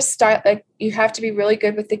can't just style, like you have to be really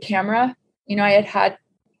good with the camera. I had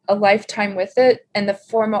a lifetime with it, and the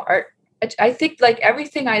formal art. I think like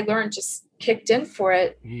everything I learned just kicked in for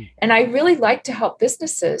it. And I really like to help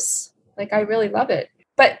businesses. Like I really love it.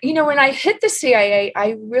 But, when I hit the CIA,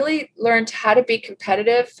 I really learned how to be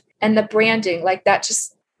competitive, and the branding, like that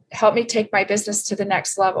just helped me take my business to the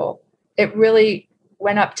next level. It really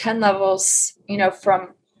went up 10 levels,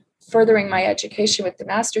 from furthering my education with the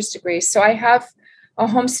master's degree. So I have a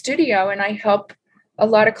home studio and I help a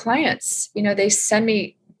lot of clients. They send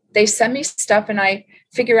me stuff and I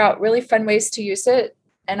figure out really fun ways to use it.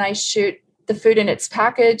 And I shoot the food in its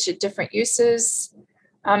package at different uses.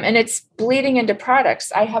 And it's bleeding into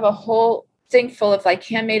products. I have a whole thing full of like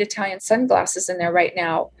handmade Italian sunglasses in there right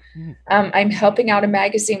now. I'm helping out a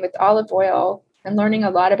magazine with olive oil and learning a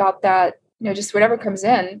lot about that. Just whatever comes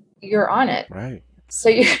in, you're on it. Right. So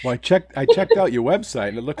I checked out your website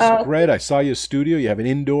and it looks great. I saw your studio. You have an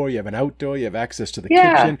indoor, you have an outdoor, you have access to the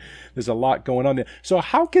kitchen. There's a lot going on there. So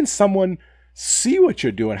how can someone see what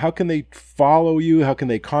you're doing? How can they follow you? How can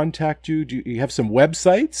they contact you? Do you have some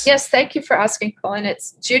websites? Yes. Thank you for asking, Colin.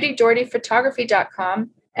 It's judydohertyphotography.com.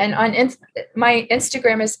 And on my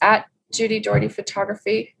Instagram is at Judy Doherty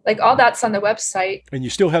Photography. Like all that's on the website. And you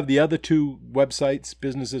still have the other two websites,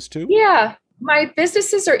 businesses too? Yeah. My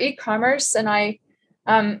businesses are e-commerce and I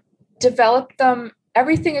develop them.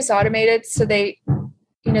 Everything is automated. So they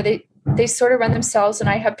sort of run themselves, and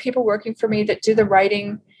I have people working for me that do the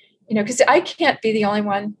writing, because I can't be the only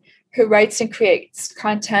one who writes and creates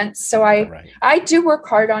content. So I do work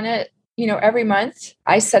hard on it. Every month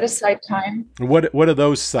I set aside time. What are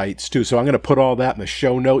those sites too? So I'm going to put all that in the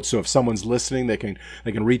show notes. So if someone's listening, they can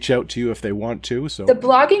reach out to you if they want to. So the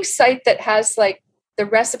blogging site that has like the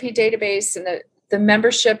recipe database and the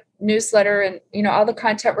membership newsletter and, all the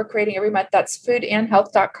content we're creating every month, that's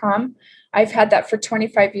foodandhealth.com. I've had that for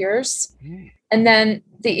 25 years. And then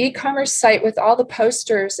the e-commerce site with all the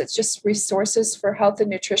posters, it's just resources for health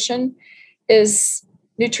and nutrition. is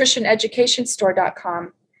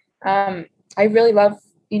nutritioneducationstore.com. I really love,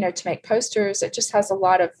 to make posters. It just has a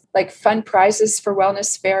lot of like fun prizes for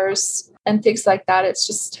wellness fairs and things like that. It's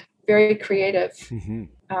just very creative. Mm-hmm.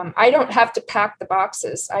 I don't have to pack the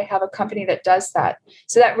boxes. I have a company that does that.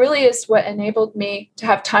 So that really is what enabled me to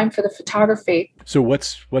have time for the photography. So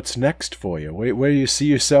what's next for you? Where do you see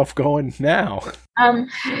yourself going now?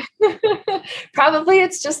 Probably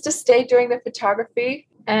it's just to stay doing the photography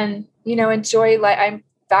and, enjoy life. I'm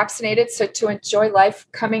vaccinated, so to enjoy life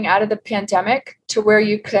coming out of the pandemic to where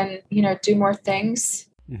you can, do more things.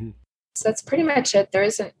 Mm-hmm. So that's pretty much it. There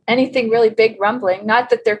isn't anything really big rumbling. Not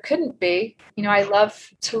that there couldn't be. I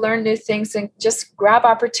love to learn new things and just grab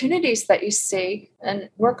opportunities that you see and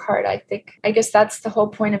work hard. I guess that's the whole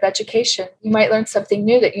point of education. You might learn something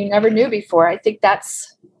new that you never knew before. I think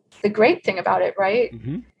that's the great thing about it, right?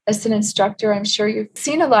 Mm-hmm. As an instructor, I'm sure you've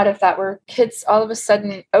seen a lot of that where kids all of a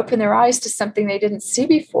sudden open their eyes to something they didn't see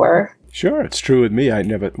before. Sure, it's true with me.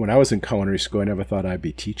 When I was in culinary school, I never thought I'd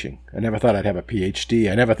be teaching. I never thought I'd have a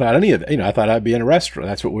PhD. I never thought any of that. I thought I'd be in a restaurant.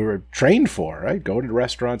 That's what we were trained for, right? Go to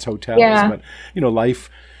restaurants, hotels. Yeah. But, life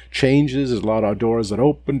changes. There's a lot of doors that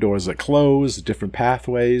open, doors that close, different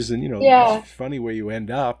pathways. And, It's funny where you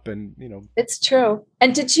end up. And, It's true.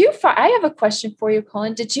 And I have a question for you,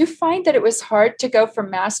 Colin. Did you find that it was hard to go from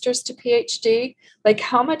master's to PhD? Like,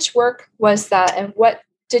 how much work was that? And what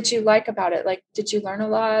did you like about it? Like, did you learn a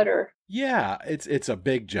lot or? Yeah, it's a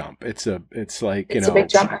big jump. It's a big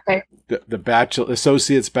jump. Okay. The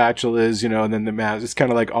associate's bachelor's, and then the master's. It's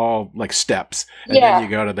kind of like all like steps, and then you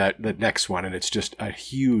go to the next one, and it's just a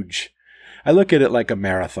huge. I look at it like a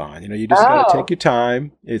marathon. You just got to take your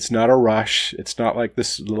time. It's not a rush. It's not like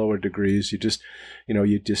this lower degrees. You just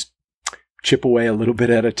chip away a little bit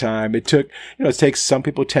at a time. It takes some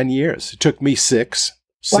people 10 years. It took me 6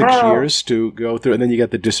 years to go through, and then you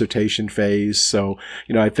got the dissertation phase. So,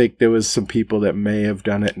 I think there was some people that may have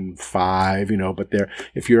done it in 5, but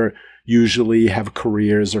if you're usually have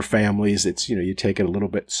careers or families, it's, you take it a little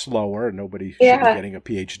bit slower. Nobody should be getting a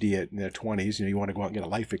PhD in their 20s. You want to go out and get a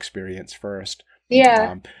life experience first.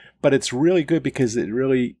 Yeah. But it's really good because it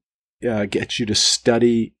really gets you to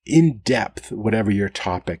study in depth whatever your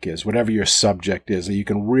topic is, whatever your subject is. You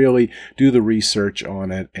can really do the research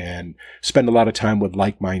on it and spend a lot of time with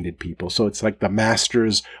like-minded people. So it's like the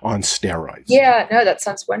masters on steroids. Yeah, no, that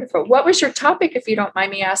sounds wonderful. What was your topic, if you don't mind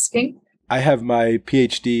me asking? I have my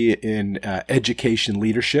PhD in education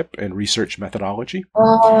leadership and research methodology.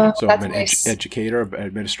 Oh, so that's I'm an nice. Educator,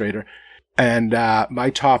 administrator. And my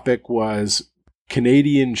topic was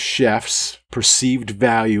Canadian chefs' perceived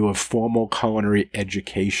value of formal culinary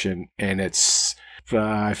education, and its,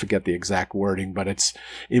 I forget the exact wording, but its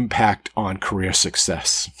impact on career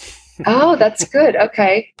success. Oh, that's good.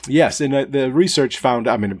 Okay. Yes, and the research found,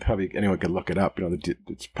 probably anyone could look it up,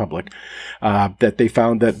 it's public, that they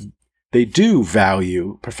found that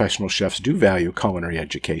professional chefs do value culinary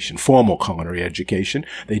education, formal culinary education.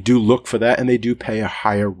 They do look for that, and they do pay a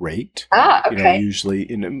higher rate. Okay. Usually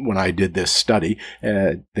when I did this study,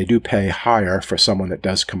 they do pay higher for someone that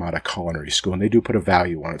does come out of culinary school, and they do put a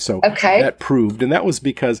value on it. So that proved, and that was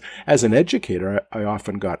because as an educator, I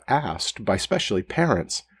often got asked by especially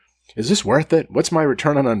parents, is this worth it? What's my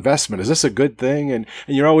return on investment? Is this a good thing? And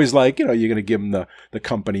you're always like, you're going to give them the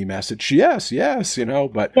company message. Yes,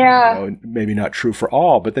 but maybe not true for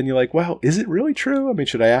all. But then you're like, well, is it really true?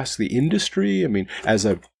 Should I ask the industry? As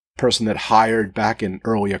a person that hired back in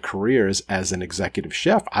earlier careers as an executive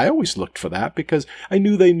chef, I always looked for that because I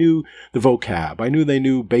knew they knew the vocab. I knew they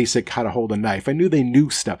knew basic how to hold a knife. I knew they knew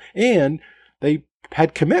stuff. And they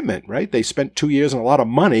had commitment, right? They spent 2 years and a lot of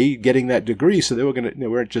money getting that degree. So they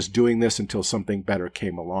weren't just doing this until something better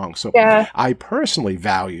came along. So I personally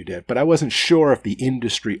valued it, but I wasn't sure if the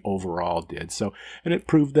industry overall did. So, and it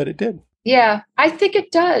proved that it did. Yeah, I think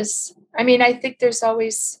it does. I think there's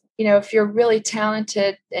always, if you're really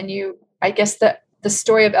talented and I guess the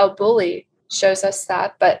story of El Bulli shows us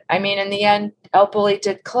that. But in the end, El Bulli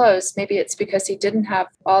did close. Maybe it's because he didn't have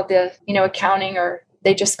all the, accounting, or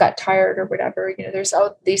they just got tired or whatever. There's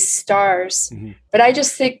all these stars. Mm-hmm. But I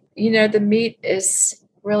just think, the meat is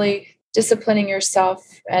really disciplining yourself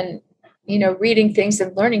and, reading things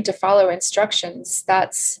and learning to follow instructions.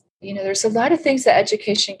 That's, there's a lot of things that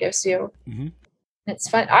education gives you. Mm-hmm. It's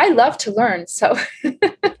fun. I love to learn. So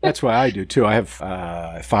that's why I do too. I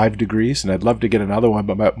have 5 degrees and I'd love to get another one,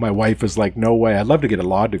 but my wife is like, no way. I'd love to get a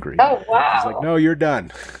law degree. Oh, wow. She's like, no, you're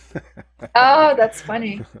done. Oh, that's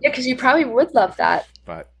funny. Yeah, because you probably would love that.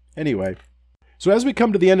 But anyway, so as we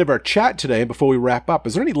come to the end of our chat today, and before we wrap up,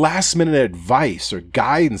 is there any last minute advice or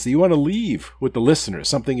guidance that you want to leave with the listeners,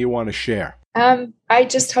 something you want to share? I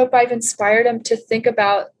just hope I've inspired them to think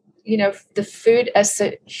about, the food as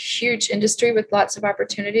a huge industry with lots of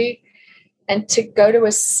opportunity, and to go to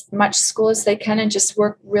as much school as they can and just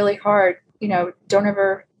work really hard. Don't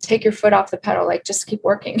ever take your foot off the pedal, like just keep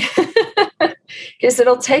working. Because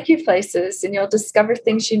it'll take you places and you'll discover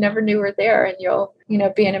things you never knew were there, and you'll,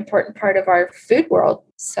 be an important part of our food world.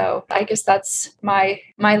 So I guess that's my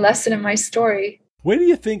lesson and my story. Where do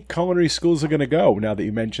you think culinary schools are going to go now that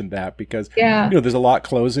you mentioned that? Because, Yeah. There's a lot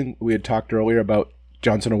closing. We had talked earlier about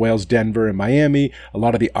Johnson & Wales, Denver, and Miami. A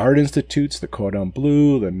lot of the art institutes, the Cordon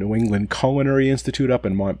Bleu, the New England Culinary Institute up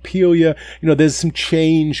in Montpelier. There's some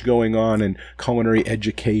change going on in culinary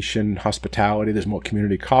education, hospitality. There's more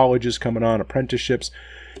community colleges coming on, apprenticeships.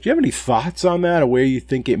 Do you have any thoughts on that, or where you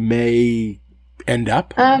think it may end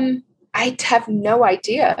up? I have no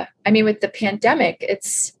idea. I mean, with the pandemic,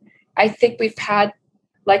 I think we've had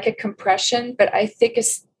like a compression, but I think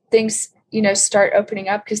as things start opening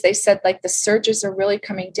up, because they said like the surges are really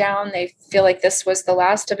coming down. They feel like this was the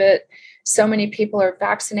last of it. So many people are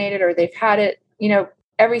vaccinated or they've had it.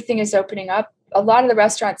 Everything is opening up. A lot of the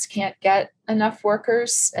restaurants can't get enough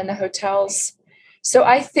workers, and the hotels. So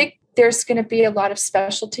I think there's going to be a lot of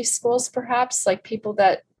specialty schools, perhaps, like people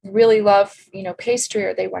that really love, pastry,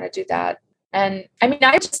 or they want to do that. And I mean,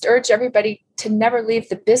 I just urge everybody to never leave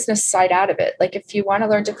the business side out of it. Like if you want to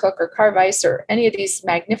learn to cook or carve ice or any of these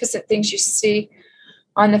magnificent things you see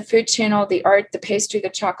on the Food Channel, the art, the pastry, the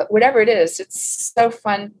chocolate, whatever it is, it's so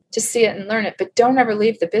fun to see it and learn it. But don't ever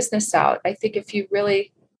leave the business out. I think if you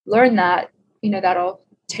really learn that, that'll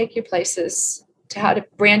take you places to how to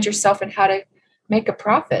brand yourself and how to make a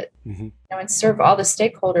profit, and serve all the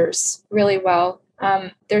stakeholders really well.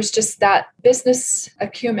 There's just that business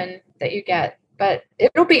acumen that you get. But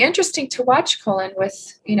it'll be interesting to watch, Colin,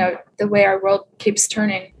 with, the way our world keeps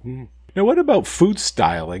turning. Now, what about food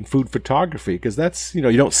styling, food photography? Because that's, you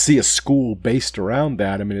don't see a school based around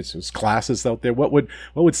that. I mean, it's classes out there. What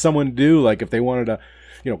would someone do, like if they wanted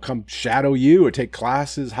to, come shadow you or take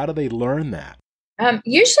classes? How do they learn that?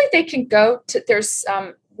 Usually they can go to, there's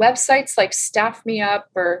websites like Staff Me Up,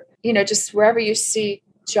 or, just wherever you see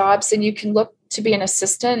jobs, and you can look to be an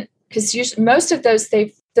assistant, because most of those,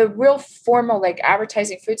 the real formal, like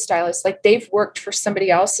advertising food stylists, like they've worked for somebody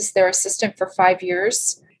else as their assistant for 5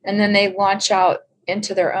 years, and then they launch out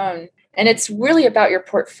into their own. And it's really about your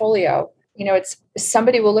portfolio. It's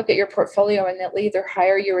somebody will look at your portfolio and they'll either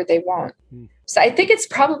hire you or they won't. So I think it's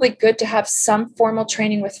probably good to have some formal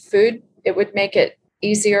training with food. It would make it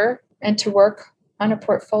easier, and to work on a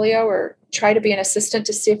portfolio or try to be an assistant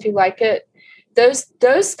to see if you like it.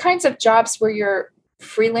 Those kinds of jobs where you're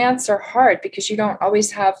freelance are hard because you don't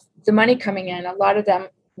always have the money coming in. A lot of them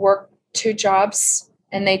work 2 jobs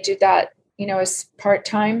and they do that, as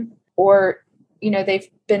part-time, or, they've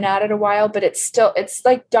been at it a while, but it's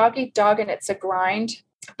like dog eat dog, and it's a grind,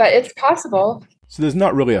 but it's possible. So there's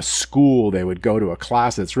not really a school they would go to, a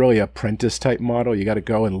class. It's really an apprentice type model. You got to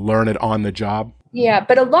go and learn it on the job. Yeah,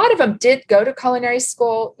 but a lot of them did go to culinary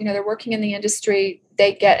school. They're working in the industry.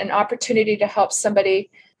 They get an opportunity to help somebody.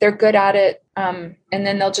 They're good at it, and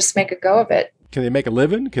then they'll just make a go of it. Can they make a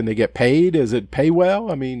living? Can they get paid? Does it pay well?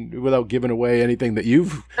 I mean, without giving away anything that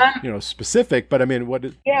you've, specific, but I mean, what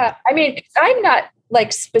is... Yeah, I mean, I'm not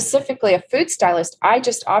like specifically a food stylist. I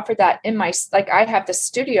just offer that in I have the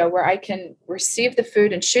studio where I can receive the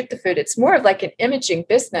food and shoot the food. It's more of like an imaging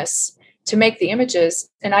business to make the images,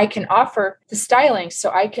 and I can offer the styling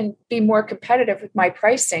so I can be more competitive with my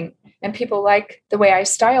pricing, and people like the way I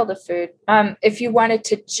style the food. If you wanted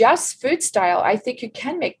to just food style, I think you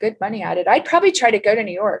can make good money at it. I'd probably try to go to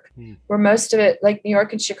New York, where most of it, like New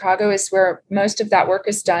York and Chicago, is where most of that work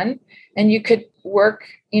is done. And you could work,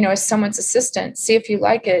 as someone's assistant, see if you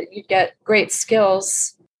like it. You get great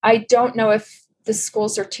skills. I don't know if the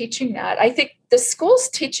schools are teaching that. I think the schools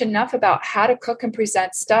teach enough about how to cook and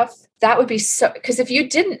present stuff. That would be so, because if you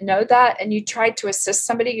didn't know that and you tried to assist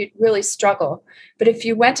somebody, you'd really struggle. But if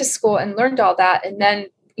you went to school and learned all that and then,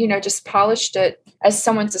 just polished it as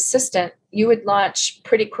someone's assistant, you would launch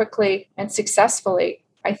pretty quickly and successfully,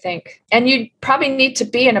 I think. And you'd probably need to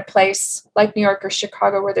be in a place like New York or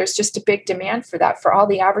Chicago where there's just a big demand for that, for all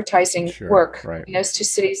the advertising work. Right. Those 2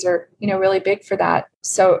 cities are, really big for that.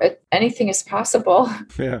 So anything is possible.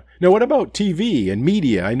 Yeah. Now, what about TV and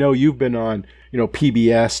media? I know you've been on,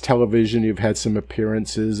 PBS television. You've had some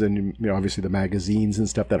appearances, and obviously the magazines and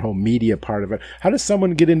stuff. That whole media part of it. How does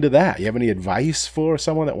someone get into that? You have any advice for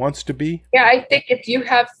someone that wants to be? Yeah, I think if you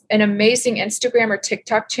have an amazing Instagram or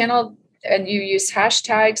TikTok channel and you use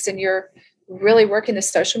hashtags and you're really working the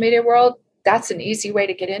social media world, that's an easy way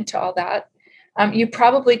to get into all that. You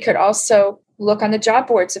probably could also look on the job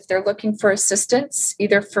boards if they're looking for assistance,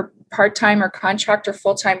 either for part-time or contract or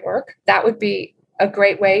full-time work. That would be a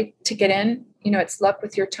great way to get in. It's luck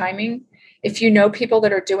with your timing. If you know people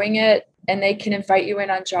that are doing it and they can invite you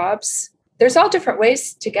in on jobs, there's all different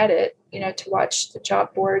ways to get it, to watch the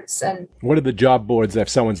job boards. And what are the job boards if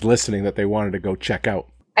someone's listening that they wanted to go check out?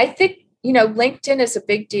 I think, LinkedIn is a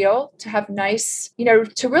big deal to have nice,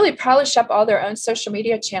 to really polish up all their own social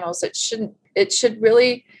media channels. It should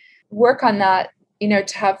really work on that,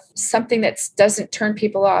 to have something that doesn't turn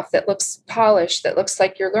people off, that looks polished, that looks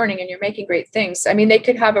like you're learning and you're making great things. I mean, they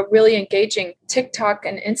could have a really engaging TikTok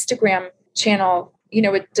and Instagram channel,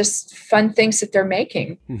 with just fun things that they're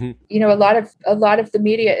making. Mm-hmm. A lot of the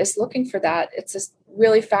media is looking for that. It's a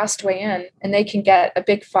really fast way in, and they can get a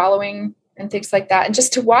big following and things like that. And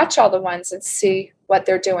just to watch all the ones and see what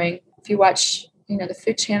they're doing. If you watch, the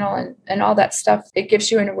Food Channel and all that stuff, it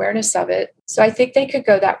gives you an awareness of it. So I think they could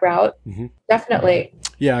go that route. Mm-hmm. Definitely.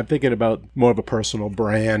 Yeah, I'm thinking about more of a personal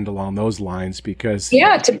brand along those lines because...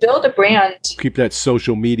 Yeah, to build a brand. Keep that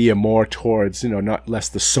social media more towards, not less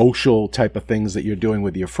the social type of things that you're doing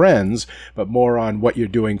with your friends, but more on what you're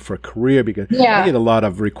doing for a career because I get a lot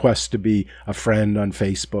of requests to be a friend on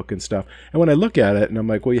Facebook and stuff. And when I look at it and I'm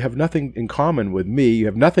like, well, you have nothing in common with me. You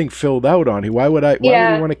have nothing filled out on you. Why do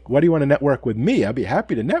you want to network with me? I'd be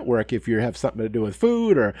happy to network if you have something to do with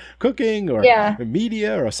food or cooking or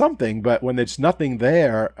media or something. But when there's nothing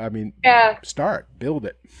there, build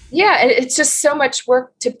it. Yeah. And it's just so much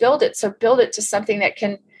work to build it. So build it to something that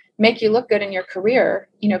can make you look good in your career,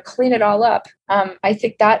 clean it all up. I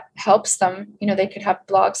think that helps them. They could have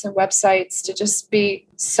blogs and websites to just be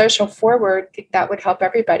social forward. I think that would help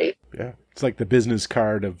everybody. Yeah. It's like the business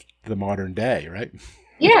card of the modern day, right?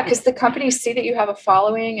 Yeah, because the companies see that you have a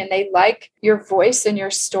following and they like your voice and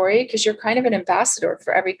your story because you're kind of an ambassador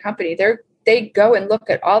for every company. They go and look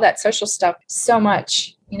at all that social stuff so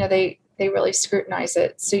much. They really scrutinize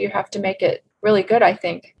it. So you have to make it really good, I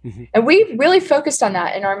think. Mm-hmm. And we really focused on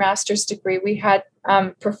that in our master's degree. We had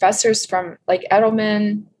professors from like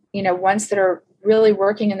Edelman, ones that are really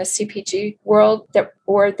working in the CPG world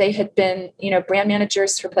or they had been, brand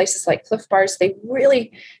managers for places like Cliff Bars. They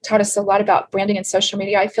really taught us a lot about branding and social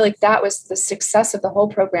media. I feel like that was the success of the whole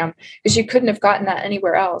program because you couldn't have gotten that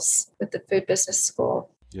anywhere else with the food business school.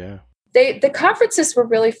 Yeah. The conferences were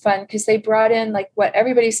really fun because they brought in like what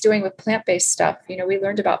everybody's doing with plant-based stuff. We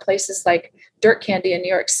learned about places like Dirt Candy in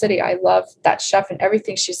New York City. I love that chef and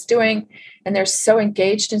everything she's doing. And they're so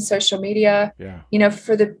engaged in social media,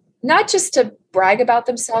 for not just to brag about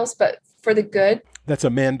themselves, but for the good. That's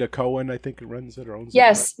Amanda Cohen, I think, runs it or owns it.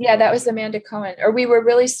 Yes. Yeah, that was Amanda Cohen. Or we were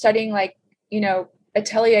really studying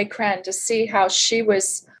Atelier Cren to see how she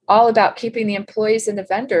was all about keeping the employees and the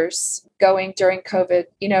vendors going during COVID,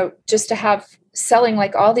 just to have selling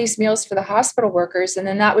like all these meals for the hospital workers. And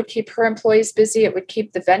then that would keep her employees busy. It would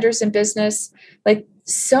keep the vendors in business. Like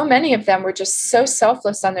so many of them were just so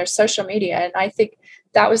selfless on their social media. And I think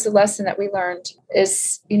that was the lesson that we learned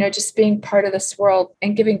is, just being part of this world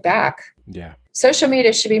and giving back. Yeah. Social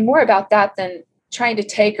media should be more about that than trying to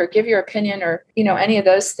take or give your opinion or, any of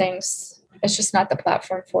those things. It's just not the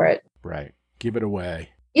platform for it. Right. Give it away.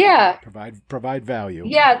 Yeah. Provide value.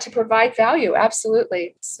 Yeah, to provide value.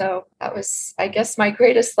 Absolutely. So that was, I guess, my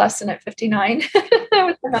greatest lesson at 59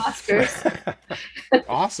 with the master's.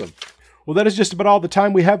 Awesome. Well, that is just about all the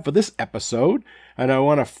time we have for this episode. And I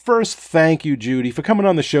want to first thank you, Judy, for coming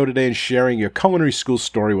on the show today and sharing your culinary school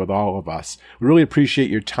story with all of us. We really appreciate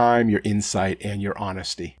your time, your insight, and your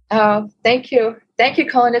honesty. Oh, thank you. Thank you,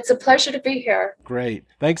 Colin. It's a pleasure to be here. Great.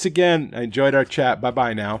 Thanks again. I enjoyed our chat.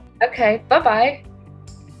 Bye-bye now. Okay. Bye-bye.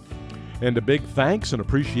 And a big thanks and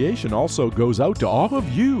appreciation also goes out to all of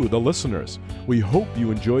you, the listeners. We hope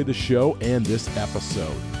you enjoy the show and this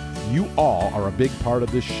episode. You all are a big part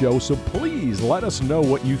of this show, so please let us know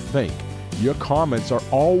what you think. Your comments are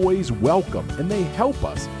always welcome, and they help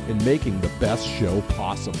us in making the best show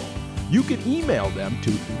possible. You can email them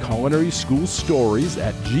to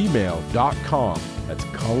culinaryschoolstories@gmail.com. That's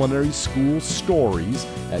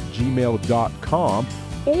culinaryschoolstories@gmail.com.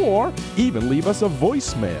 Or even leave us a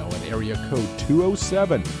voicemail at area code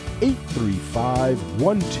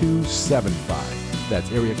 207-835-1275.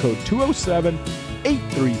 That's area code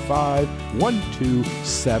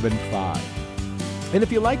 207-835-1275. And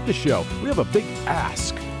if you like the show, we have a big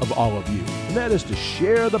ask of all of you, and that is to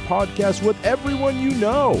share the podcast with everyone you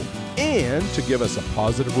know and to give us a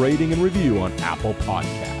positive rating and review on Apple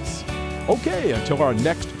Podcasts. Okay, until our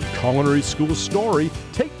next Culinary School Story,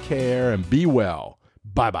 take care and be well.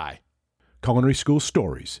 Bye-bye. Culinary School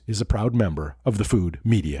Stories is a proud member of the Food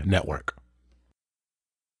Media Network.